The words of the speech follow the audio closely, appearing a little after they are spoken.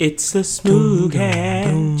It's the smooth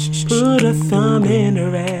cast. Put a thumb in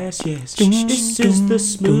her ass, yes. This is the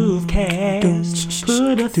smooth cast.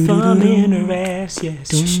 Put a thumb in her ass, yes.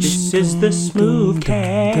 This is the smooth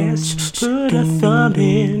cast. Put a thumb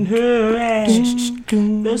in her ass.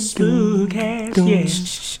 The smooth cast,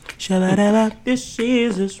 yes. This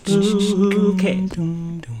is the smooth cast.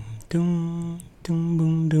 Boom, boom,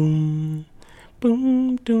 boom,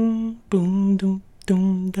 boom,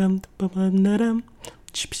 boom, dum, bum, dum.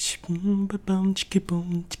 Chip bum, chicky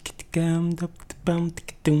boom, chicky gum, dum, bum,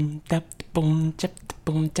 ticky doom, tap the boom, chap the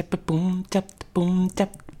boom, tap the boom, tap the boom,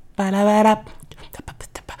 tap, ba da ba da.